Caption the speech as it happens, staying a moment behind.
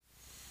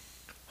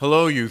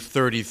Hello, you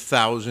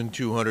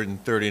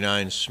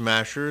 30,239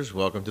 smashers.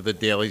 Welcome to the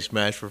Daily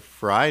Smash for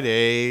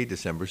Friday,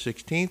 December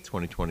 16th,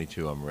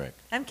 2022. I'm Rick.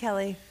 I'm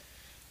Kelly.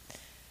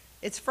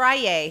 It's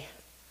Friday.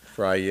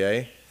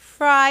 Friday.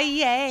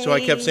 Friday. So I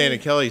kept saying to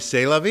Kelly,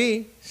 "C'est la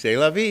vie, c'est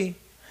la vie."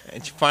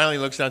 And she finally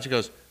looks down, she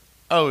goes,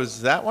 "Oh,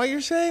 is that why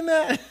you're saying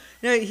that?"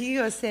 No, he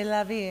goes, c'est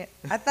la vie.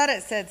 I thought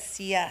it said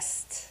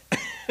sieste.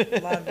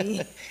 La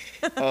vie.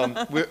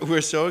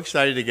 We're so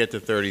excited to get to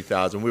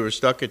 30,000. We were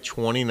stuck at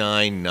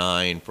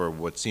 29.9 for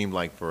what seemed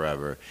like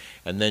forever.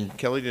 And then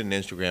Kelly did an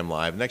Instagram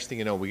Live. Next thing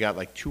you know, we got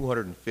like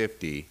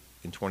 250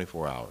 in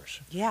 24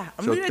 hours. Yeah,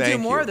 I'm So going to do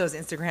more you. of those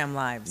Instagram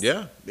Lives.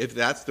 Yeah, if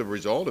that's the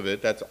result of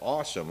it, that's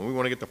awesome. And we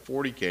want to get to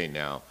 40K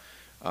now.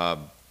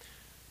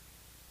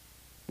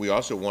 We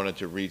also wanted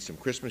to read some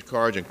Christmas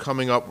cards. And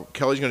coming up,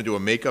 Kelly's going to do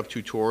a makeup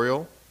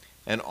tutorial.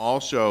 And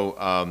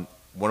also,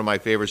 one of my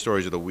favorite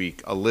stories of the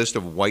week, a list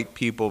of white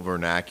people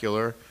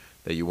vernacular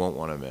that you won't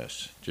want to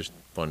miss. Just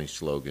funny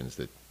slogans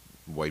that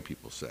white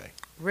people say.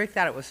 Rick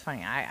thought it was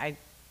funny. I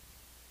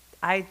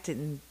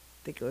didn't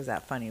think it was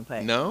that funny,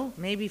 but No?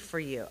 maybe for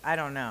you. I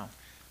don't know.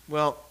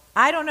 Well,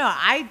 I don't know.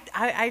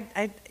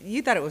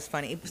 You thought it was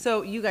funny.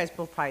 So you guys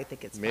both probably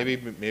think it's funny.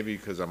 maybe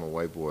because I'm a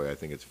white boy, I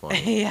think it's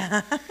funny.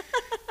 Yeah.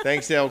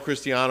 Thanks to El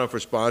Cristiano for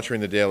sponsoring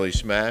the Daily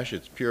Smash.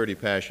 It's purity,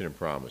 passion, and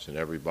promise in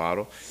every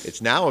bottle.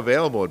 It's now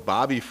available at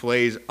Bobby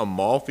Flay's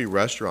Amalfi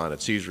Restaurant at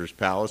Caesar's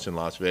Palace in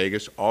Las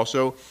Vegas.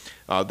 Also,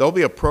 they'll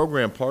be a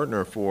program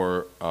partner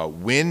for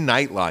Wynn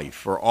Nightlife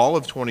for all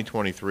of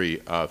 2023,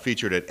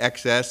 featured at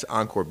XS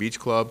Encore Beach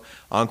Club,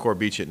 Encore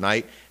Beach at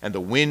Night, and the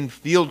Wynn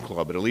Field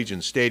Club at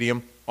Allegiant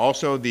Stadium.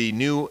 Also, the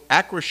new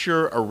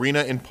Acrisure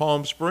Arena in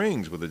Palm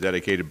Springs with a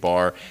dedicated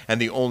bar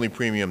and the only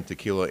premium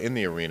tequila in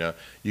the arena.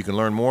 You can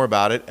learn more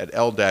about it at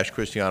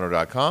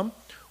el-cristiano.com,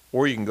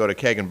 or you can go to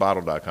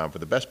kegandbottle.com for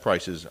the best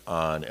prices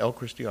on El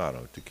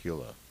Cristiano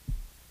tequila.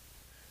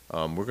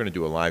 We're going to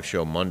do a live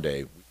show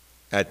Monday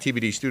at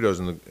TBD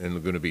Studios in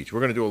Laguna Beach. We're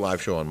going to do a live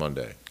show on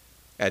Monday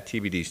at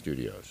TBD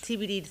Studios.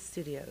 TBD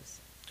Studios.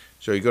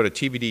 So you go to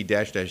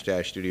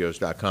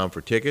tbd-studios.com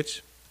for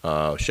tickets.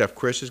 Chef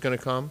Chris is going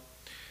to come.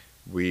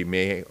 We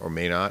may or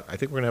may not. I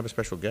think we're going to have a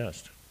special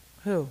guest.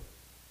 Who?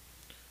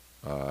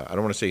 I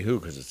don't want to say who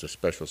because it's a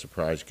special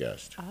surprise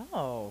guest.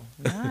 Oh,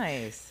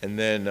 nice. And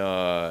then,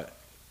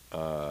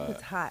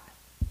 It's hot.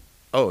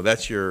 oh,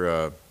 that's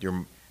your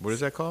what is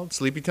that called?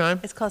 Sleepy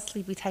time? It's called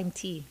Sleepy Time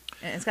Tea.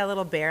 And it's got a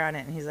little bear on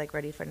it, and he's like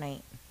ready for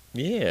night.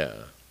 Yeah.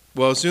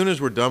 Well, as soon as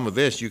we're done with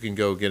this, you can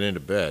go get into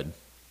bed.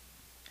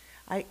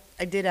 I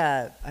did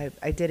a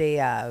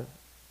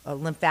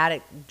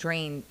lymphatic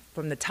drain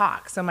from the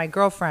talk. So my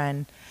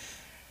girlfriend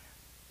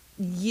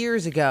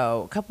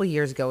a couple of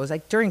years ago, it was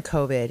like during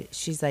COVID,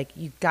 she's like,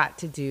 you got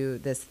to do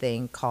this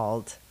thing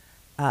called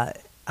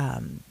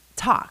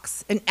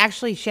talks. And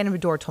actually, Shannon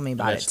Bedore told me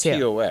about it too.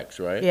 That's TOX,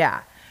 right?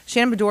 Yeah.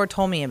 Shannon Bedore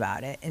told me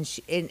about it. And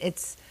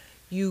it's,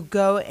 you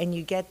go and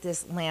you get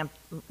this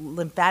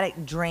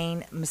lymphatic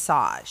drain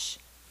massage.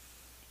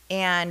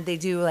 And they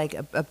do like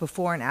a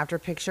before and after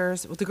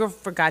pictures. Well, the girl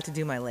forgot to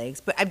do my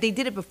legs, but they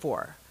did it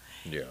before.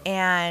 Yeah.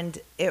 And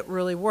it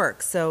really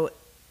works. So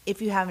if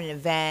you have an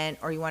event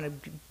or you want to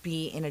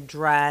be in a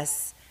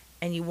dress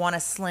and you want to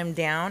slim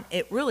down,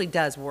 it really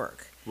does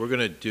work. We're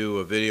going to do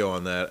a video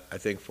on that, I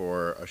think,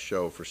 for a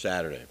show for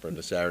Saturday, for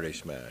the Saturday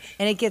Smash.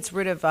 And it gets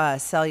rid of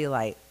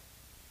cellulite.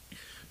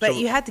 But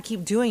you have to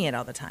keep doing it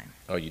all the time.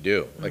 Oh, you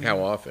do? Like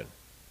how often?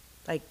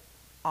 Like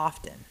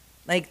often.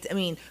 Like, I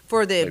mean,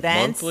 for the Like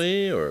events.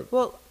 monthly or?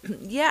 Well,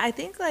 yeah, I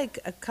think like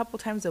a couple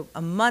times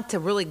a month to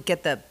really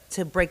get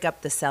to break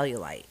up the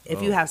cellulite,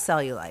 if you have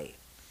cellulite.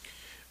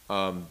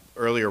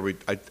 Earlier,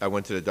 I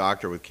went to the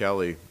doctor with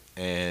Kelly,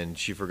 and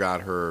she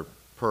forgot her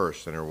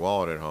purse and her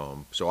wallet at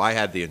home. So I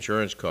had the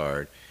insurance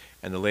card,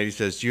 and the lady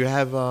says, "Do you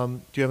have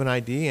an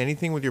ID?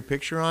 Anything with your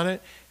picture on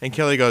it?" And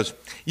Kelly goes,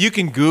 "You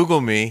can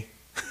Google me."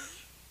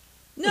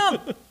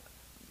 No.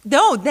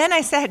 Then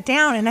I sat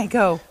down and I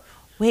go,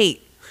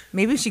 wait.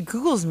 Maybe she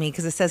Googles me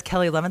because it says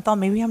Kelly Leventhal.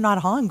 Maybe I'm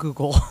not on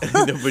Google.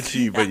 No, but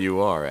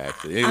you are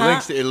actually.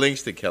 It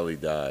links to Kelly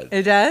Dodd.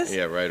 It does?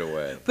 Yeah, right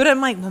away. But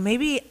I'm like, well,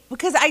 maybe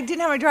because I didn't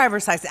have my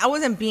driver's license. I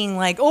wasn't being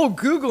like, oh,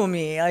 Google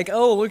me. Like,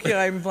 oh, look,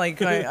 I'm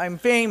like, I'm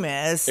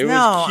famous. It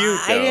was cute,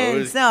 though. I didn't. It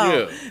was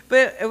cute.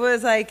 But it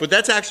was like. But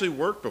that's actually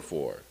worked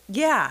before.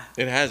 Yeah.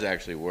 It has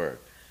actually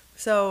worked.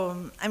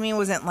 So, I mean, it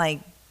wasn't like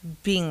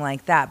being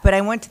like that. But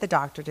I went to the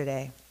doctor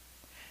today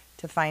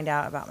to find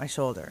out about my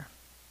shoulder.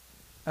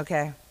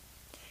 Okay.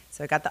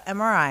 So I got the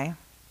MRI.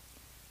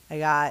 I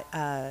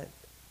got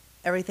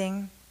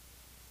everything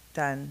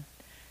done.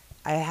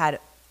 I had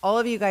all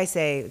of you guys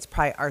say it's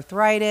probably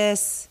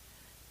arthritis.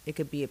 It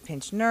could be a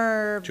pinched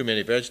nerve. Too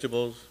many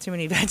vegetables.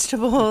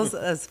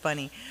 That's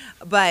funny.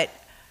 But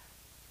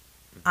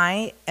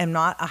I am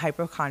not a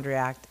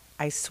hypochondriac.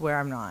 I swear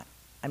I'm not.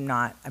 I'm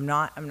not.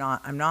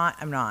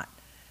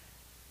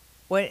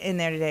 Went in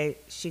there today.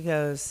 She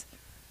goes,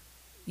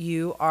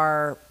 you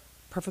are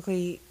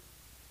perfectly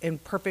in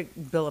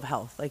perfect bill of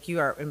health. Like, you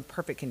are in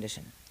perfect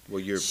condition. Well,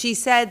 you're. She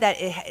said that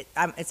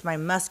it's my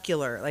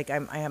muscular, like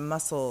I have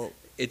muscle.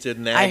 It's a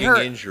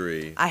nagging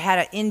injury. I had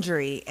an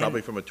injury.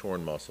 Probably from a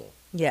torn muscle.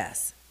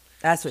 Yes,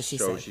 that's what she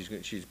said.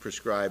 So she's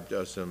prescribed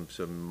some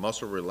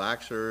muscle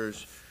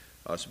relaxers,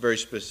 very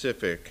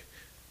specific,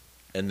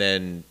 and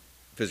then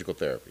physical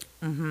therapy.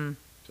 Mm-hmm.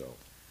 So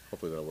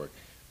hopefully that'll work.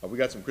 We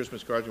got some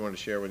Christmas cards we wanted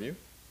to share with you.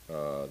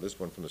 This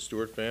one from the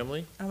Stewart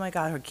family. Oh my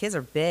God, her kids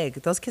are big.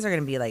 Those kids are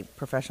going to be like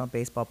professional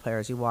baseball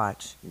players. You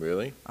watch.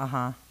 Really?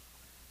 Uh-huh.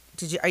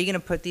 Are you going to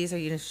put these, or are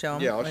you going to show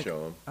them? Yeah, I'll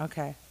show them.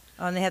 Okay.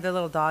 Oh, and they have their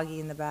little doggy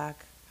in the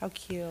back. How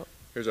cute.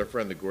 Here's our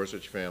friend, the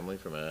Gorsuch family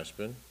from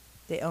Aspen.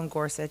 They own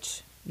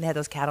Gorsuch. And they had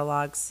those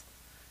catalogs.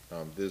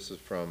 This is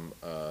from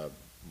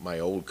my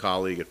old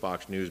colleague at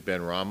Fox News,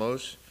 Ben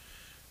Ramos.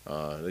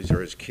 These are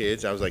his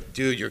kids. I was like,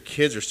 dude, your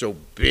kids are so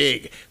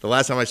big. The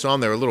last time I saw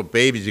them, they were little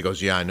babies. He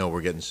goes, yeah, I know,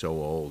 we're getting so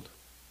old.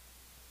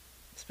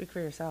 Speak for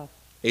yourself.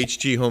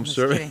 HG Home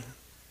Service.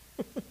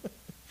 Kidding.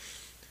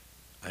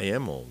 I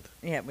am old.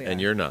 Yeah, we are. And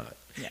you're not.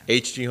 Yeah.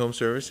 HG Home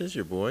Services,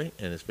 your boy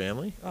and his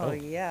family. Oh,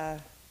 yeah.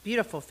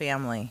 Beautiful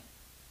family.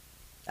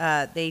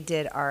 They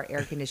did our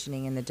air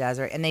conditioning in the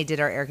desert, and they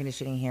did our air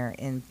conditioning here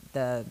in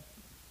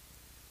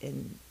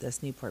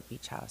this Newport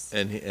Beach house.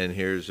 And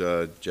here's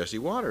Jesse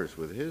Waters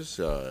with his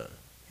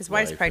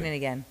wife's wife. pregnant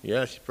again.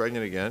 Yeah, she's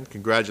pregnant again.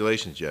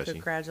 Congratulations, Jesse.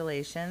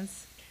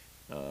 Congratulations.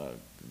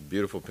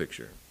 Beautiful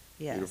picture.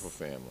 Yes. Beautiful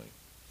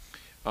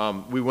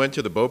family. We went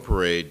to the boat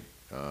parade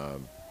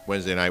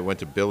Wednesday night. Went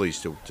to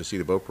Billy's to see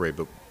the boat parade,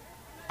 but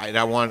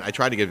I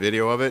tried to get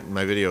video of it, and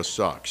my video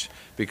sucks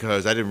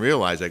because I didn't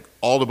realize like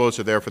all the boats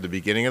are there for the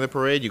beginning of the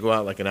parade. You go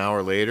out like an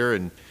hour later,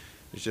 and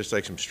there's just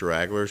like some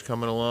stragglers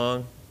coming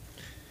along.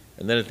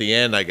 And then at the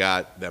end, I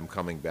got them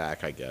coming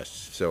back, I guess.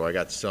 So I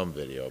got some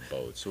video of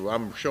boats. So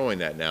I'm showing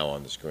that now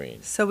on the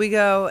screen. So we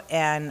go,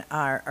 and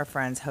our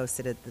friends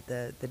hosted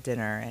the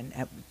dinner, and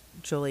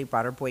Julie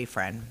brought her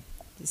boyfriend.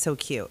 So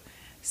cute.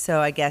 So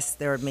I guess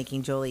they were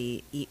making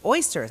Julie eat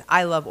oysters.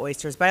 I love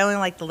oysters, but I only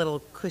like the little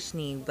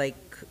cushiony, like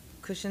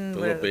cushion. The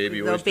little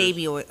baby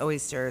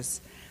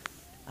oysters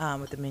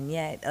with the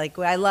mignonette. Like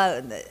I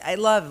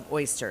love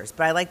oysters,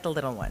 but I like the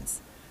little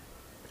ones.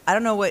 I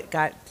don't know what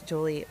got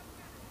Julie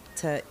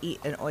to eat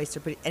an oyster,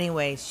 but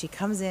anyway, she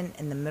comes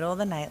in the middle of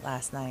the night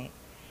last night,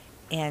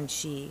 and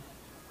she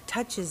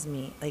touches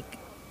me,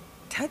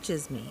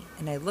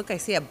 and I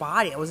see a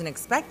body. I wasn't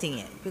expecting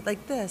it, but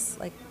like this,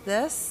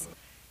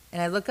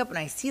 and I look up and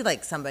I see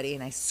like somebody,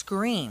 and I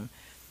scream,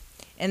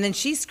 and then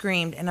she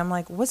screamed, and I'm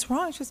like, what's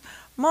wrong? She goes,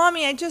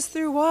 Mommy, I just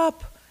threw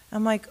up.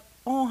 I'm like,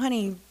 oh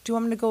honey, do you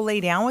want me to go lay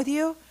down with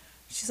you?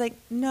 She's like,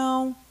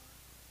 no.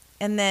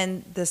 And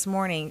then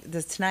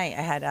tonight,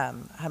 I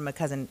had my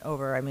cousin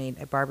over. I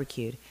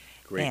barbecued.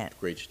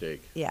 Great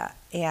steak. Yeah,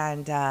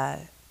 and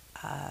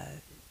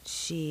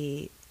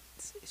she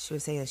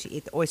was saying that she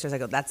ate the oysters. I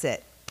go, that's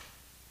it.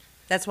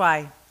 That's why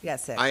you got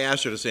sick. I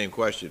asked her the same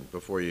question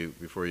before you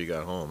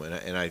got home,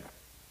 and I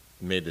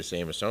made the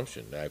same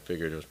assumption. I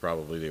figured it was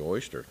probably the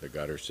oyster that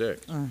got her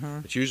sick. Mm-hmm.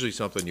 It's usually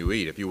something you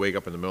eat. If you wake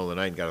up in the middle of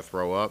the night and got to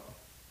throw up,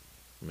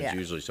 it's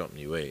usually something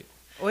you ate.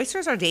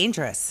 Oysters are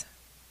dangerous.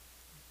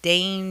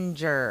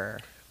 Danger.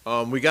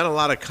 We got a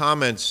lot of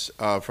comments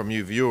from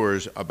you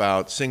viewers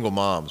about single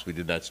moms. We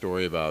did that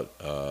story about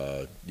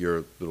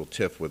your little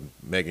tiff with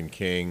Meghan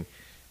King,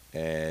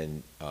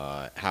 and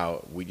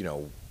how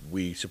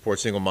we support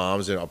single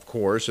moms, and of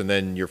course, and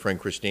then your friend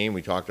Christine.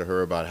 We talked to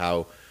her about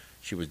how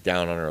she was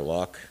down on her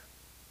luck,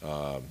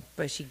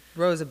 but she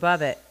rose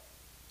above it.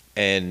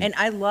 And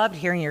I loved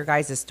hearing your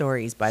guys'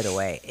 stories. By the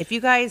way, if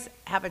you guys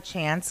have a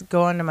chance,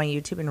 go onto my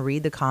YouTube and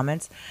read the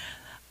comments.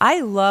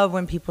 I love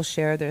when people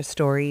share their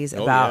stories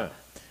about,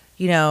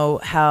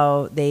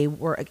 how they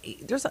were.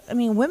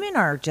 Women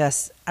are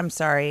just. I'm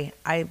sorry.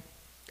 I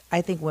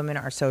think women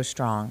are so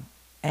strong,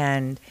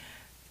 and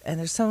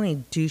there's so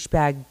many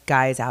douchebag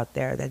guys out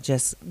there that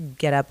just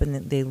get up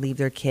and they leave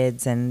their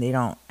kids and they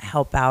don't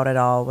help out at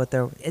all with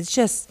their.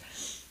 It's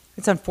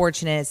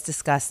unfortunate. It's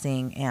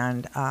disgusting,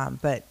 and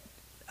but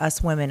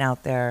us women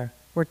out there,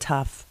 we're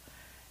tough,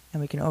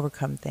 and we can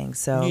overcome things.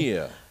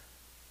 So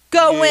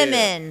go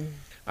women.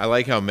 I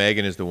like how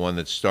Meghan is the one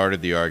that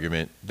started the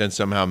argument, then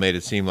somehow made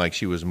it seem like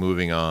she was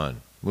moving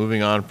on.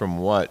 Moving on from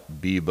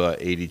what? Biba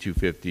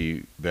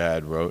 8250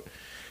 Bad wrote.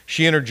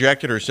 She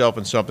interjected herself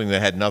in something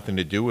that had nothing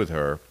to do with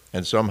her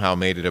and somehow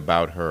made it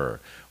about her.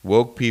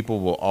 Woke people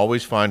will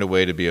always find a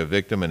way to be a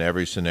victim in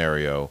every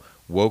scenario.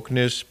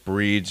 Wokeness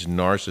breeds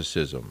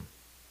narcissism.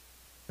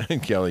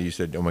 And Kelly, you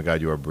said, oh my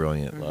God, you are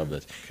brilliant. Mm-hmm. Love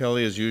this.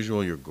 Kelly, as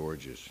usual, you're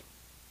gorgeous.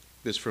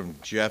 This from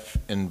Jeff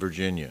in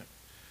Virginia.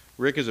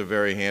 Rick is a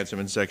very handsome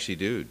and sexy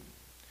dude.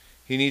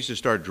 He needs to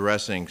start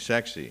dressing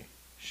sexy.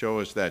 Show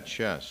us that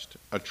chest.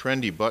 A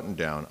trendy button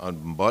down,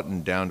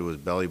 unbuttoned down to his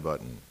belly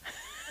button.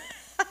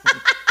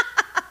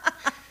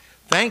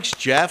 Thanks,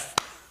 Jeff.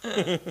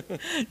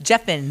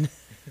 Jeffin,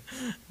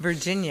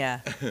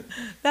 Virginia.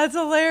 That's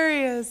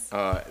hilarious.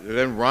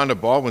 Then Rhonda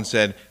Baldwin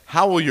said,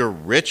 how will your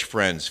rich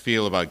friends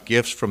feel about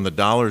gifts from the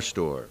dollar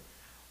store?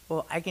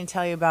 Well, I can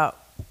tell you about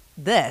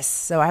this.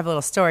 So I have a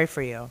little story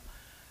for you.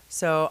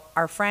 So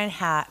our friend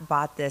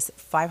bought this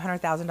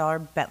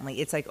 $500,000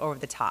 Bentley. It's like over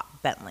the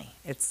top Bentley.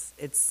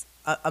 It's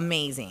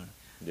amazing.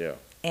 Yeah.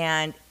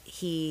 And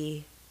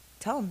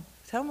tell him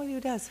what he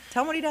does.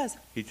 Tell him what he does.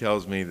 He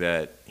tells me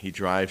that he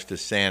drives to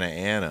Santa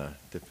Ana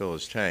to fill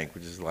his tank,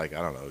 which is like,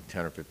 I don't know,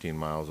 10 or 15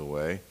 miles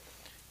away,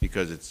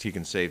 because he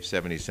can save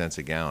 70 cents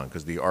a gallon,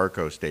 because the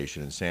Arco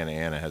station in Santa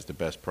Ana has the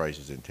best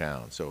prices in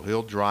town. So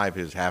he'll drive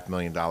his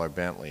 $500,000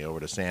 Bentley over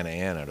to Santa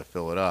Ana to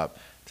fill it up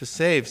to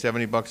save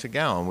 $70 a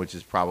gallon, which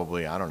is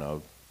probably, I don't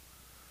know,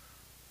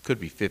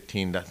 could be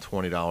 $15 to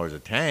 $20 a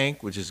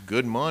tank, which is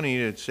good money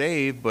to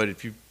save. But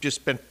if you just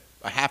spent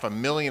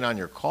 $500,000 on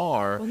your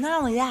car. Well, not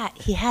only that,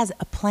 he has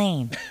a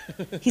plane.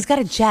 He's got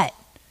a jet.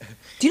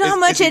 Do you know how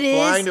much it is?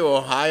 Flying to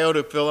Ohio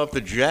to fill up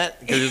the jet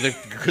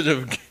because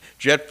of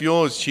jet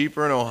fuel is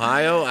cheaper in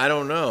Ohio? I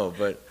don't know,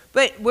 but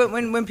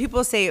when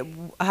people say,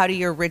 how do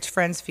your rich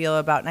friends feel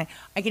about night?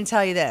 I can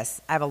tell you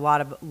this: I have a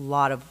lot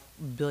of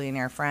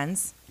billionaire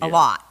friends, a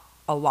lot,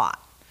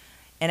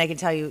 and I can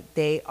tell you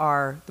they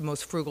are the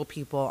most frugal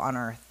people on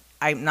earth.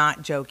 I'm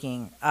not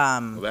joking.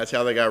 Well, that's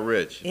how they got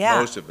rich. Yeah.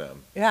 Most of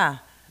them. Yeah.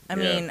 I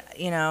mean,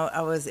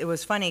 it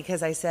was funny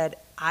because I said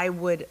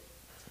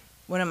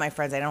one of my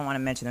friends, I don't want to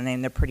mention their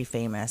name, they're pretty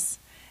famous.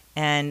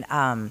 And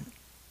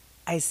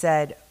I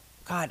said,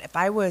 God, if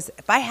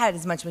I had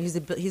as much money,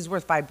 he's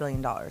worth $5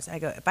 billion. I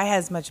go, if I had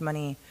as much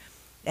money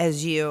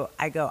as you,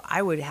 I go,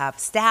 I would have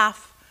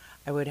staff,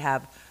 I would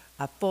have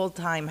a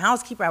full-time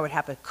housekeeper, I would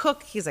have a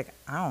cook. He's like,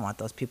 I don't want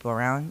those people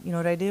around. You know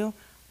what I do?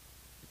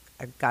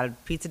 I got a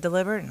pizza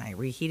delivered and I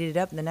reheated it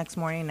up the next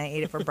morning and I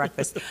ate it for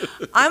breakfast.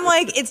 I'm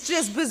like, it's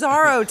just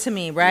bizarro to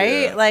me,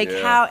 right?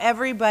 How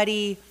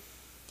everybody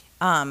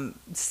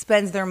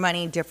spends their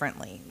money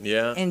differently.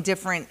 Yeah. In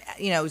different,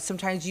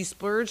 sometimes you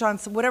splurge on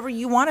whatever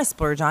you want to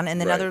splurge on,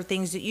 and then other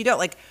things that you don't.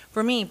 Like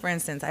for me, for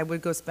instance, I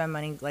would go spend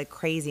money like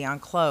crazy on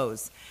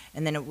clothes,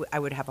 and then I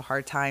would have a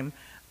hard time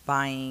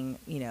buying,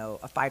 a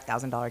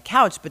 $5,000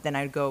 couch, but then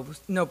I'd go,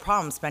 no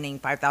problem spending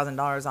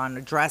 $5,000 on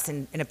a dress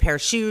and a pair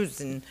of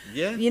shoes, and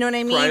you know what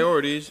I mean?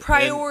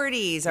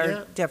 Priorities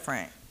are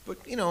different. But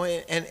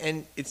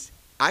and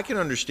I can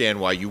understand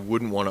why you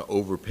wouldn't want to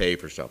overpay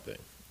for something.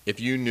 If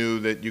you knew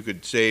that you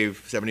could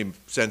save 70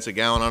 cents a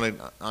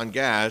gallon on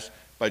gas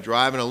by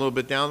driving a little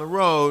bit down the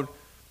road,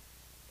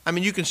 I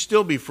mean, you can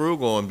still be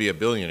frugal and be a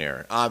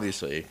billionaire,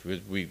 obviously,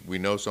 because we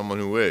know someone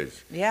who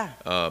is. Yeah.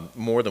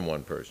 More than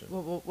one person.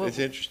 Well, it's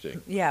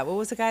interesting. Yeah. What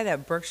was the guy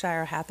that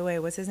Berkshire Hathaway,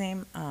 what's his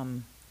name?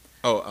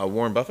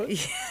 Warren Buffett?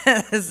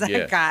 Yes,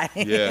 that guy.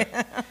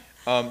 Yeah.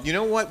 You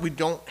know what we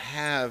don't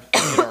have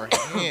in our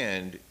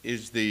hand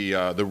is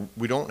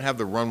we don't have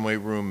the runway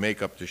room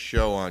makeup to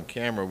show on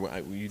camera.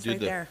 It's right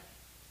there.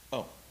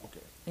 Oh,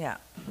 okay. Yeah.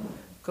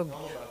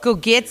 Go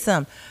get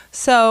some.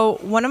 So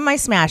one of my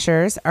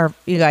smashers are,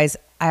 you guys,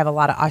 I have a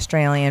lot of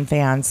Australian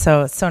fans,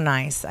 so it's so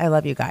nice. I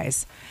love you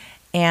guys.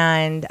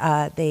 And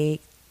they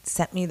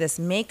sent me this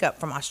makeup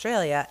from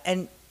Australia.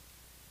 And,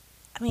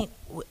 I mean,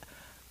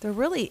 there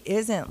really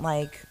isn't,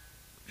 like,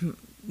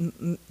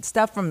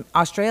 stuff from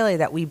Australia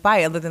that we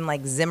buy other than,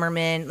 like,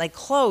 Zimmerman. Like,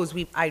 clothes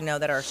I know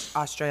that are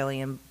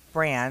Australian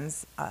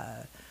brands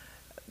that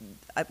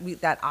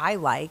I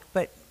like.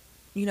 But,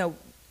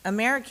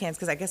 Americans,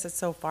 because I guess it's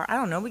so far. I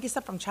don't know. We get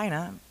stuff from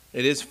China.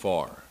 It is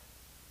far.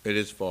 It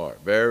is far.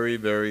 Very,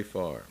 very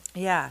far.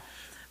 Yeah.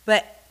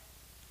 But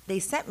they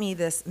sent me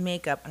this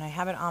makeup, and I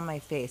have it on my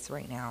face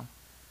right now.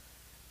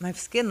 My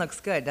skin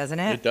looks good, doesn't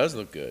it? It does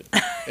look good.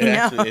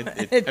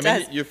 It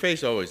does. Your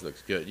face always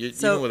looks good,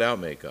 even without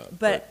makeup.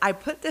 But I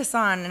put this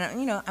on,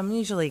 and, I'm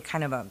usually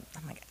kind of I'm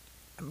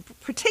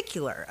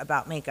particular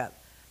about makeup.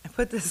 I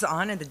put this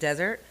on in the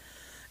desert.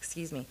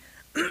 Excuse me.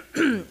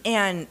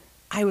 And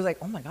I was like,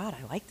 oh, my God,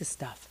 I like this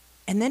stuff.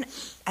 And then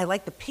I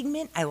like the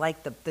pigment. I like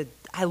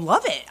I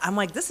love it. I'm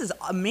like, this is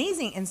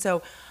amazing. And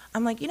so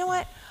I'm like, you know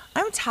what?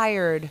 I'm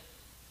tired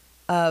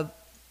of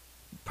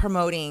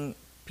promoting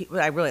people.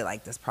 I really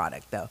like this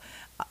product, though.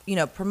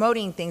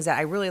 Promoting things that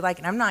I really like,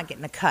 and I'm not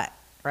getting a cut,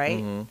 right?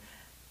 Mm-hmm.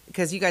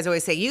 Because you guys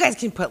always say, you guys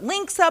can put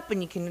links up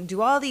and you can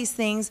do all these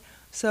things.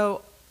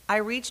 So I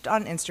reached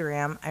on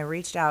Instagram. I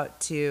reached out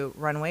to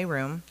Runway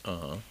Room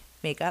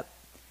Makeup,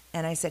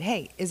 and I said,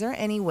 hey, is there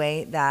any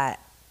way that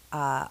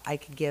I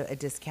could give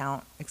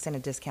extend a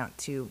discount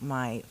to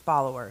my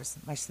followers,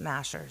 my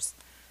smashers?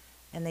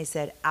 And they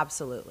said,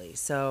 absolutely.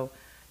 So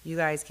you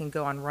guys can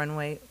go on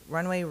Runway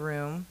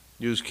Room.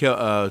 Use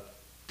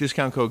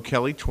discount code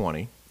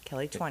Kelly20.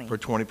 Kelly20. For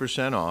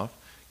 20% off.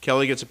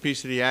 Kelly gets a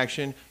piece of the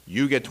action.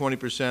 You get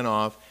 20%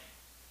 off.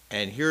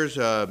 And here's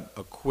a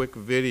quick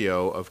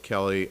video of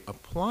Kelly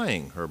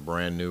applying her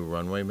brand new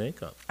runway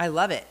makeup. I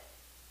love it.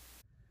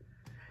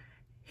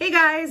 Hey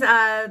guys,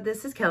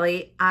 this is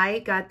Kelly. I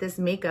got this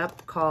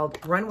makeup called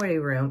Runway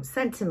Room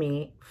sent to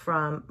me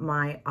from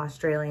my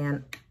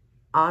Australian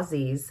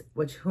Aussies,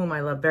 whom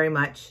I love very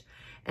much.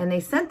 And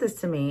they sent this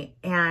to me,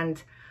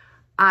 and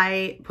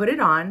I put it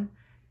on,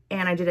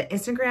 and I did an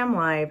Instagram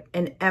live,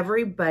 and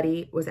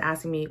everybody was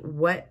asking me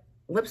what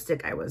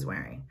lipstick I was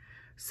wearing.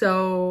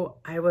 So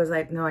I was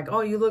like, and they're like,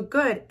 oh, you look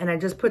good. And I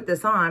just put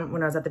this on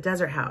when I was at the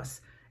desert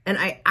house. And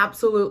I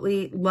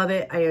absolutely love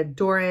it. I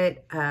adore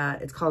it.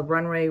 It's called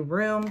Runway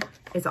Room.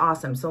 It's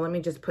awesome. So let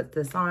me just put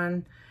this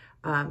on.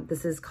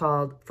 This is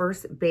called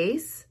First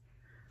Base.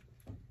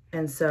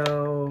 And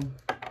so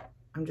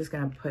I'm just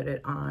gonna put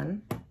it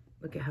on.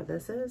 Look at how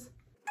this is.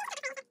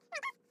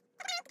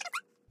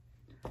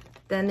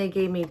 Then they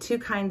gave me 2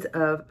 kinds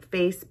of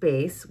face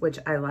base, which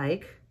I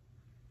like.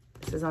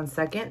 This is on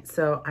second,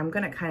 so I'm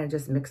gonna kind of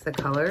just mix the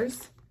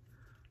colors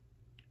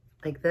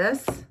like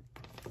this.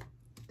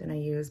 Then I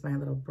use my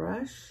little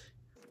brush.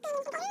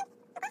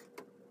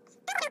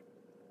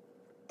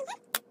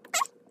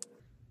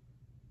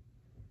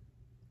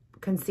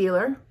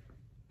 Concealer.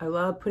 I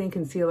love putting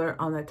concealer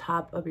on the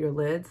top of your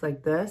lids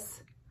like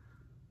this.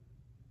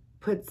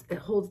 It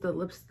holds the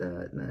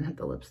not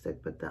the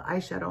lipstick, but the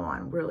eyeshadow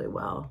on really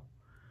well.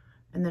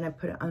 And then I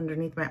put it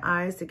underneath my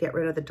eyes to get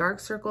rid of the dark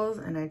circles,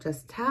 and I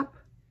just tap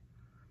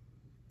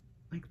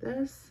like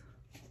this.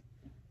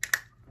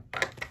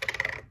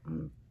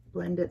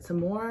 Blend it some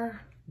more.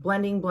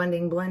 Blending,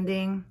 blending,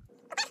 blending.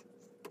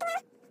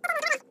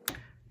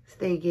 So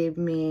they gave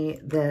me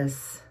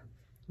this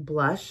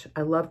blush.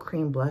 I love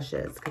cream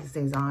blushes because it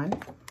stays on.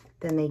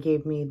 Then they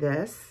gave me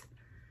this.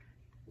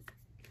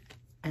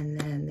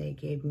 And then they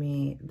gave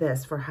me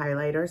this for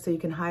highlighter. So you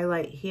can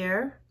highlight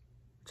here,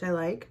 which I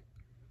like,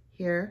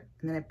 here.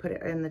 And then I put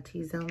it in the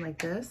T-zone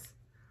like this.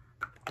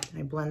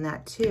 And I blend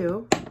that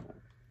too.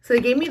 So they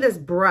gave me this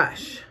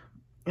brush,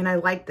 and I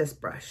like this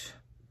brush.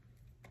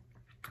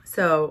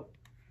 So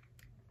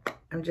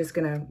I'm just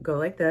gonna go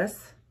like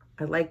this.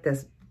 I like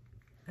this.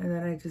 And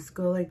then I just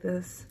go like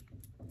this.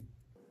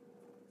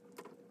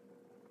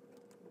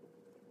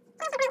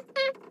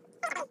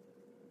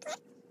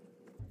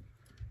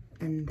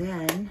 And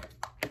then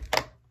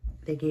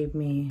they gave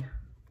me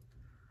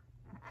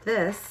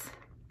this.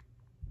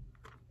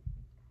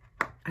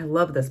 I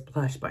love this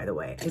blush, by the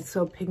way. It's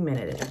so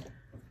pigmented.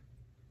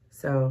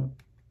 So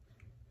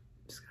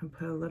I'm just gonna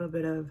put a little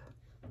bit of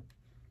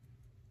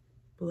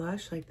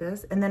blush like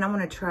this. And then I'm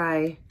gonna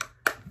try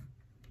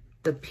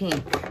the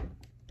pink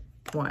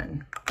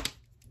one.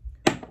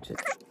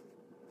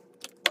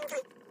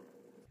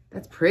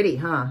 That's pretty,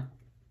 huh?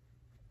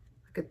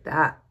 Look at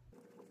that.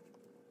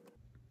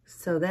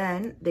 So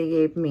then they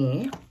gave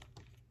me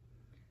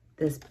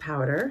this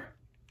powder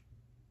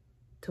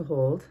to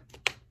hold.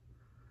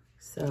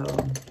 So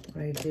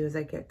what I do is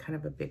I get kind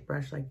of a big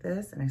brush like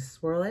this, and I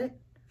swirl it,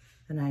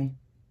 and I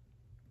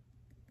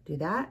do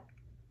that.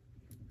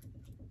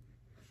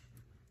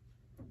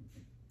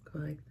 Go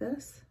like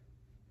this.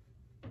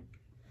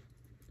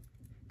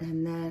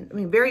 And then, I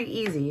mean, very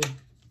easy.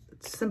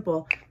 It's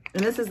simple.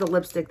 And this is the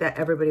lipstick that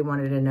everybody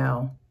wanted to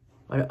know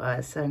what it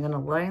was. So I'm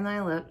gonna line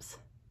my lips.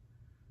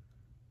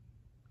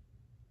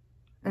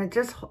 And it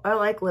just, I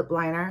like lip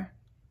liner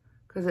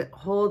because it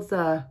holds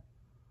the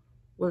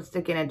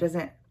lipstick and it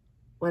doesn't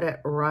let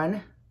it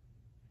run.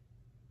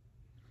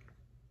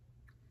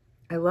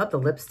 I love the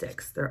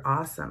lipsticks. They're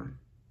awesome.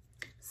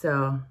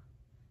 So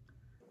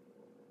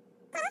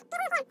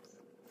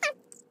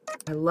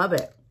I love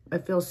it.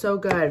 It feels so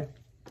good.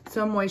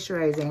 So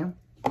moisturizing.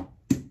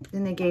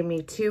 Then they gave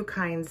me 2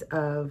 kinds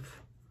of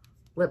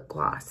lip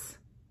gloss.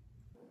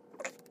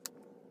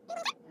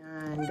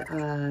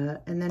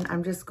 And then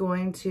I'm just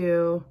going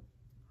to,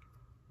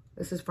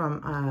 this is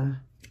from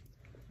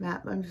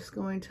Matte, I'm just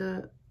going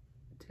to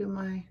do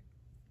my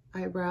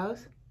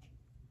eyebrows.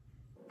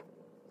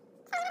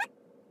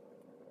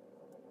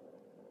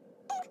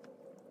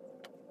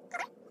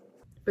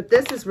 But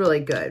this is really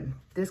good.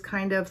 This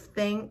kind of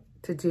thing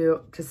to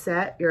do, to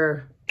set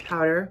your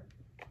powder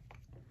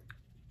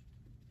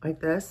like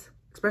this,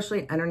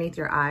 especially underneath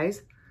your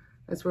eyes.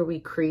 That's where we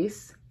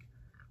crease.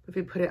 If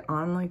you put it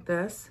on like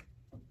this.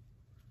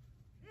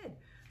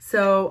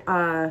 So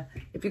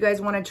if you guys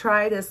want to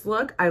try this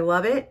look, I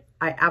love it.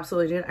 I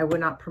absolutely did. I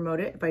would not promote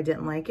it if I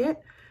didn't like it.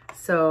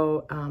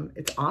 So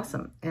it's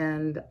awesome.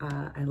 And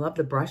I love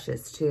the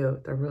brushes too.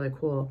 They're really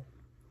cool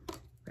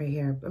right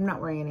here. I'm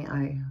not wearing any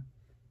eye.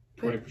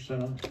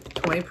 20% off.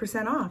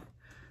 20% off.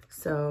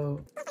 So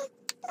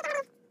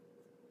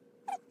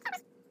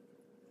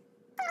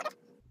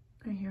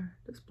right here,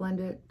 just blend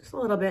it just a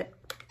little bit.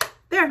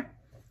 There,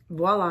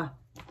 voila.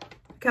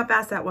 Look how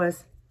fast that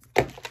was.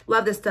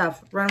 Love this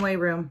stuff. Runway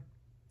Room.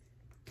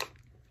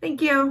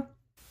 Thank you.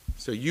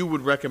 So you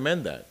would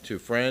recommend that to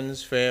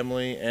friends,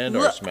 family, and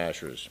our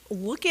smashers?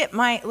 Look at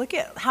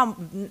how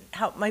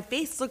my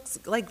face looks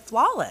like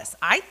flawless.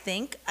 I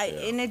think,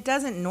 and it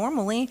doesn't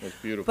normally. It's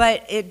beautiful,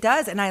 but it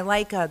does, and I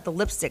like the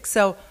lipstick.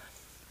 So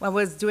I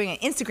was doing an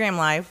Instagram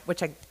live,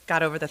 which I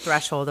got over the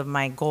threshold of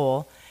my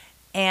goal,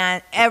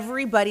 and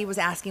everybody was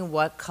asking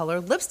what color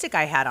lipstick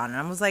I had on, and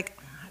I was like,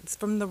 it's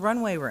from the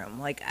Runway Room.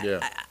 Like,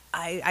 yeah.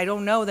 I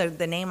don't know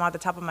the name off the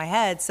top of my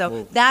head,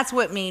 so that's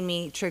what made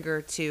me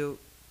trigger to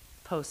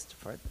post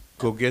for.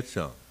 Go get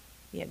some.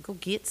 Yeah, go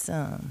get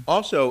some.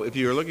 Also, if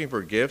you're looking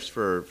for gifts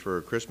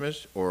for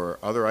Christmas or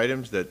other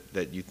items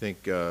that you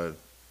think,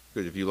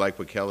 if you like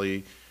what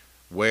Kelly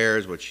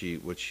wears, what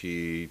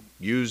she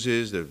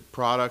uses, the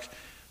products.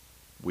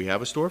 We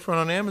have a storefront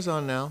on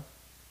Amazon now.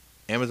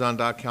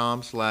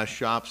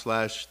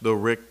 Amazon.com/shop/The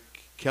Rick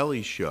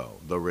Kelly Show.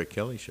 The Rick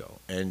Kelly Show.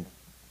 And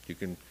you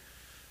can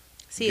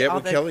See get all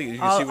with the Kelly. You can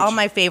see what all she-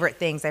 my favorite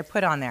things I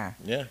put on there.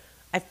 Yeah.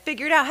 I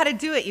figured out how to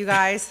do it, you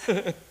guys.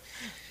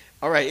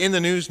 All right, in the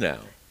news now.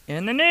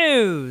 In the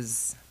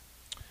news.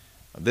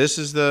 This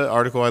is the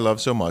article I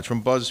love so much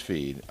from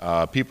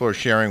BuzzFeed. People are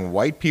sharing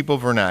white people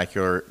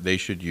vernacular they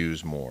should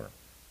use more.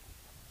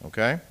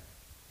 Okay?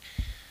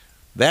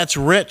 That's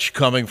rich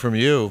coming from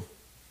you.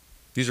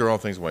 These are all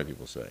things white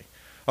people say.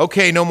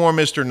 Okay, no more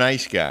Mr.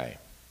 Nice Guy.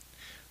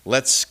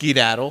 Let's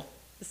skedaddle.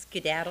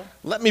 Skedaddle.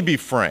 Let me be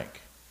frank.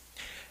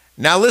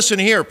 Now listen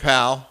here,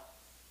 pal.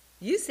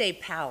 You say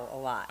pal a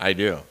lot. I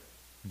do.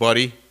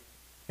 Buddy.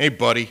 Hey,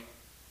 buddy.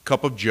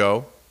 Cup of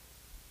Joe.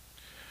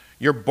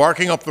 You're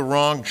barking up the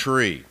wrong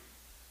tree.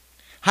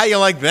 How you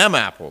like them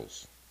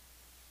apples?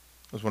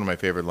 That's one of my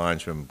favorite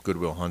lines from Good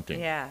Will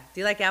Hunting. Yeah.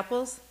 Do you like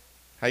apples?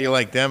 How you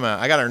like them?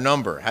 I got her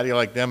number. How do you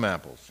like them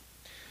apples?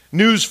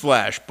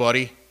 Newsflash,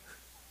 buddy.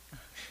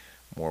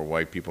 More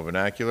white people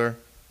vernacular.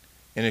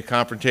 In a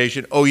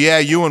confrontation, oh yeah,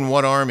 you in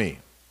what army?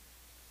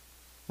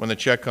 When the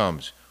check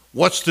comes,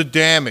 what's the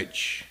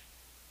damage?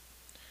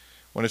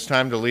 When it's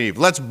time to leave,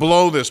 let's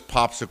blow this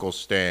popsicle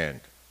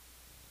stand.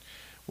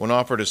 When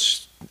offered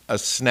a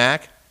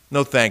snack,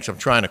 no thanks, I'm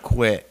trying to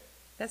quit.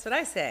 That's what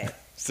I say.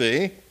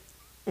 See?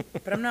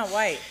 But I'm not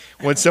white.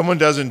 When someone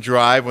doesn't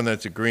drive when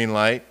it's a green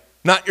light,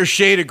 not your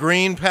shade of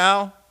green,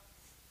 pal.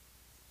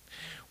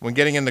 When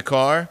getting in the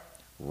car,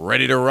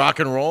 ready to rock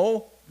and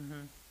roll.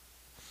 Mm-hmm.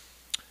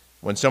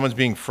 When someone's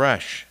being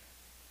fresh,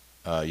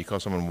 you call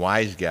someone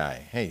wise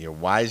guy. Hey, you're a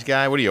wise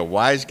guy? What are you, a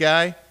wise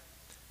guy?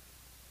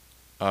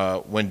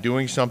 When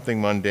doing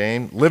something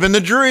mundane, living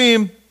the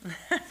dream.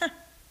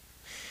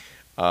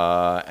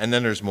 And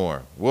then there's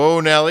more. Whoa,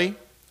 Nelly,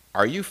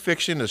 are you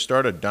fixing to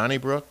start a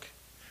Donnybrook?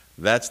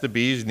 That's the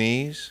bee's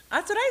knees.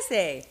 That's what I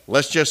say.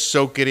 Let's just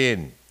soak it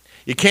in.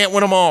 You can't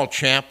win them all,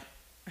 champ.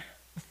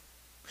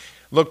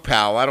 Look,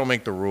 pal, I don't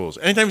make the rules.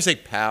 Anytime you say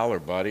pal or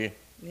buddy,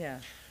 Yeah.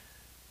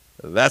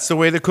 that's the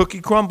way the cookie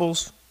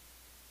crumbles.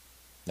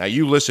 Now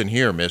you listen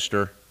here,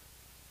 mister.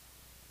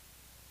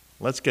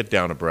 Let's get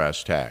down to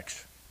brass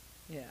tacks.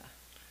 Yeah.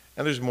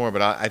 And there's more,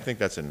 but I think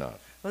that's enough.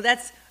 Well,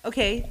 that's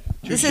okay.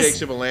 Two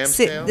shakes of a lamb's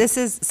tail? This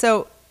is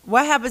so.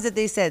 What happens if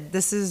they said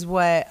this is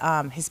what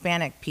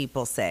Hispanic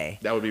people say,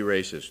 That would be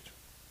racist.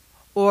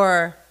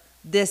 or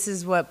this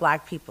is what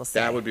Black people say?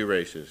 That would be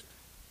racist.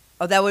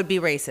 Oh, that would be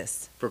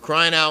racist. For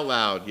crying out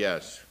loud,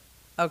 yes.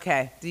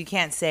 Okay, you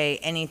can't say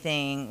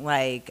anything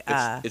like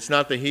It's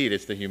not the heat,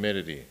 it's the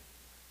humidity.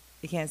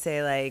 you can't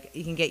say like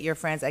you can get your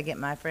friends, I get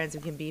my friends,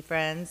 we can be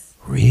friends.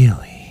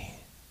 Really?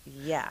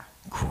 Yeah.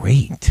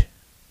 Great.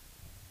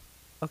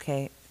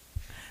 Okay.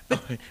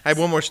 I have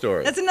one more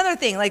story. That's another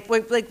thing, like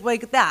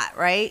that,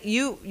 right?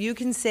 You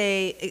can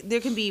say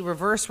there can be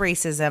reverse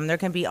racism, there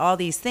can be all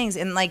these things,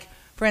 and like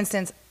for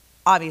instance,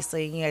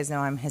 obviously you guys know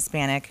I'm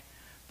Hispanic,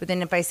 but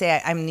then if I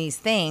say I'm these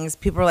things,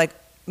 people are like,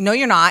 no,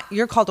 you're not.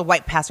 You're called a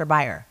white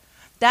passerby.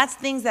 That's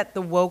things that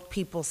the woke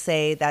people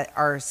say that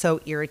are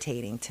so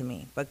irritating to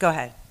me. But go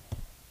ahead.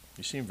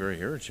 You seem very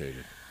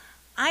irritated.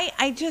 I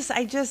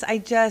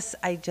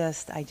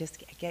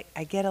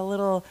get a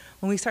little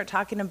when we start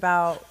talking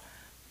about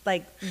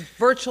like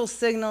virtual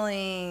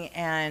signaling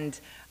and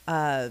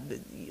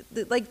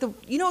like the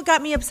you know what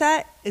got me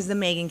upset is the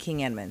Meghan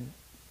King Edmund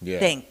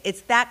thing.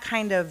 It's that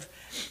kind of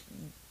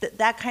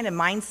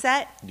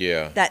mindset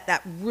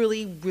that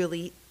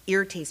really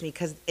irritates me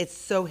because it's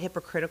so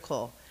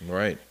hypocritical.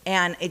 Right.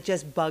 And it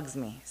just bugs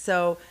me.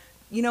 So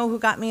you know who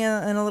got me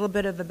in a little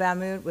bit of a bad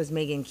mood was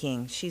Meghan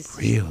King. She's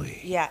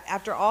really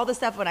after all the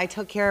stuff when I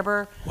took care of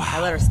her, wow.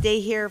 I let her stay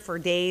here for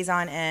days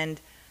on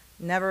end.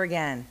 Never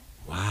again.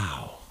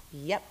 Wow.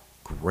 Yep.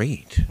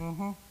 Great.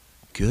 Mm-hmm.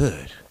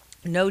 Good.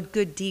 No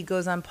good deed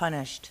goes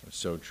unpunished. That's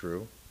so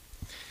true.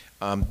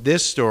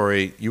 This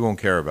story you won't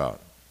care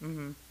about.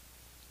 Mm-hmm.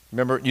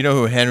 Remember, you know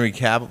who Henry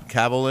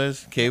Cavill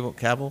is?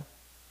 Cavill.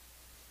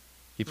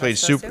 He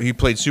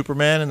played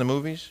Superman in the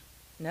movies.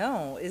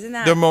 No, isn't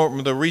that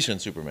The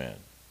recent Superman,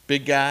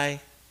 big guy.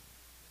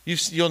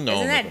 You'll know.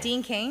 Isn't him. that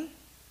Dean Cain?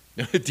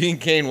 Dean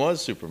Cain was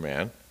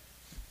Superman.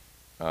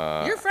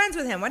 You're friends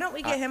with him. Why don't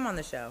we get him on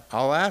the show?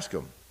 I'll ask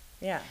him.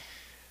 Yeah.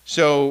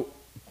 So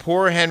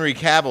poor Henry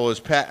Cavill is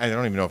I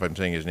don't even know if I'm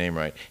saying his name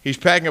right. He's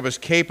packing up his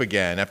cape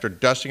again after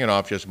dusting it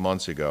off just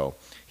months ago.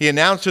 He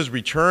announced his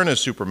return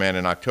as Superman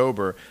in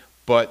October,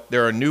 but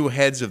there are new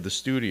heads of the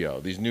studio.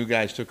 These new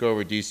guys took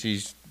over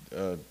DC's,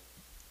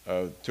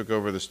 took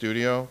over the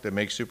studio that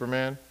makes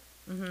Superman,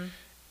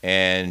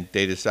 and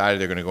they decided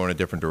they're going to go in a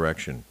different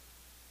direction.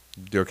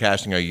 They're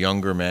casting a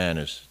younger man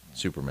as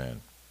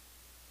Superman.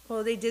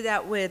 Well, they did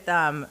that with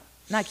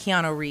not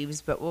Keanu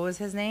Reeves, but what was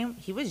his name?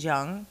 He was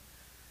young.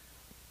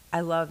 I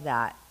love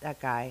that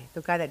guy.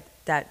 The guy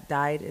that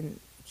died, and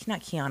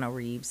not Keanu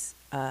Reeves.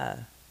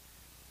 The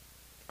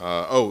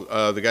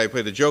guy who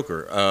played the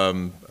Joker,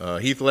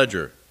 Heath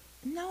Ledger.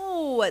 No,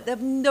 No,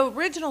 the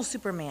original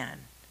Superman.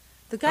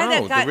 The guy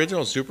that got the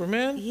original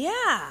Superman?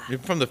 Yeah.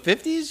 From the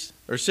 50s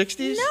or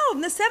 60s? No,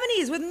 in the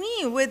 70s with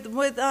me, with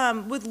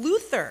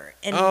Luther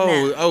and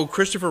them. Oh,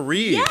 Christopher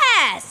Reeve.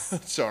 Yes.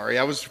 Sorry,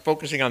 I was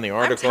focusing on the I'm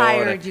article.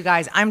 tired, you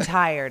guys. I'm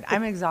tired.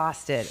 I'm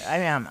exhausted. I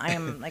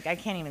am like I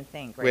can't even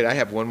think. Right Wait, now. I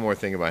have one more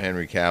thing about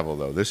Henry Cavill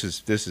though. This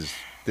is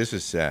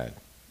sad.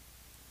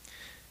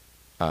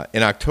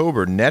 In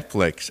October,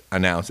 Netflix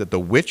announced that The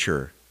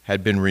Witcher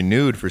had been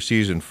renewed for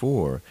season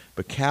 4,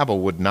 but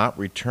Cavill would not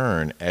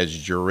return as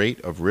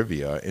Geralt of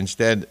Rivia.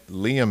 Instead,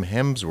 Liam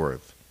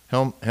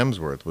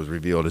Hemsworth was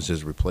revealed as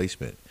his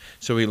replacement.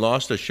 So he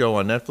lost a show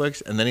on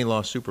Netflix, and then he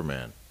lost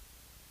Superman.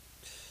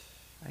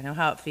 I know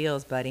how it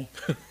feels, buddy.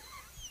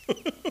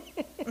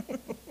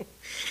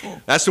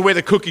 That's the way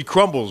the cookie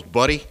crumbles,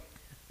 buddy.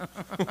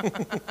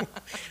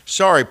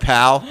 Sorry,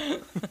 pal.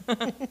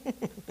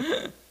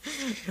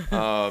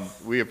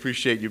 We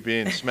appreciate you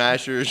being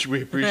smashers.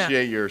 We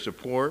appreciate your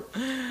support.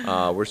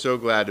 We're so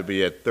glad to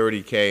be at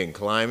 30K and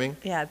climbing.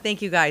 Yeah,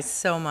 thank you guys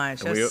so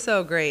much. It was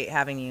so great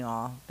having you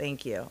all.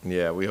 Thank you.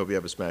 Yeah, we hope you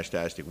have a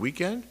smash-tastic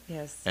weekend.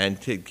 Yes.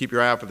 And keep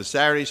your eye out for the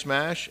Saturday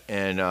Smash.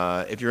 And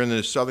if you're in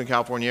the Southern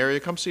California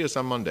area, come see us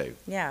on Monday.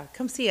 Yeah,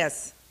 come see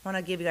us. I want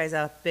to give you guys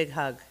a big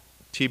hug.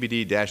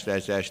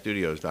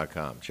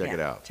 tbd-studios.com. Check it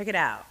out. Check it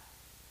out.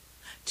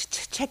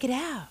 Check it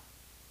out.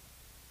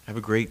 Have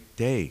a great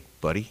day,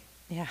 buddy.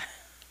 Yeah.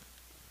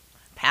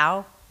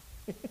 Pal.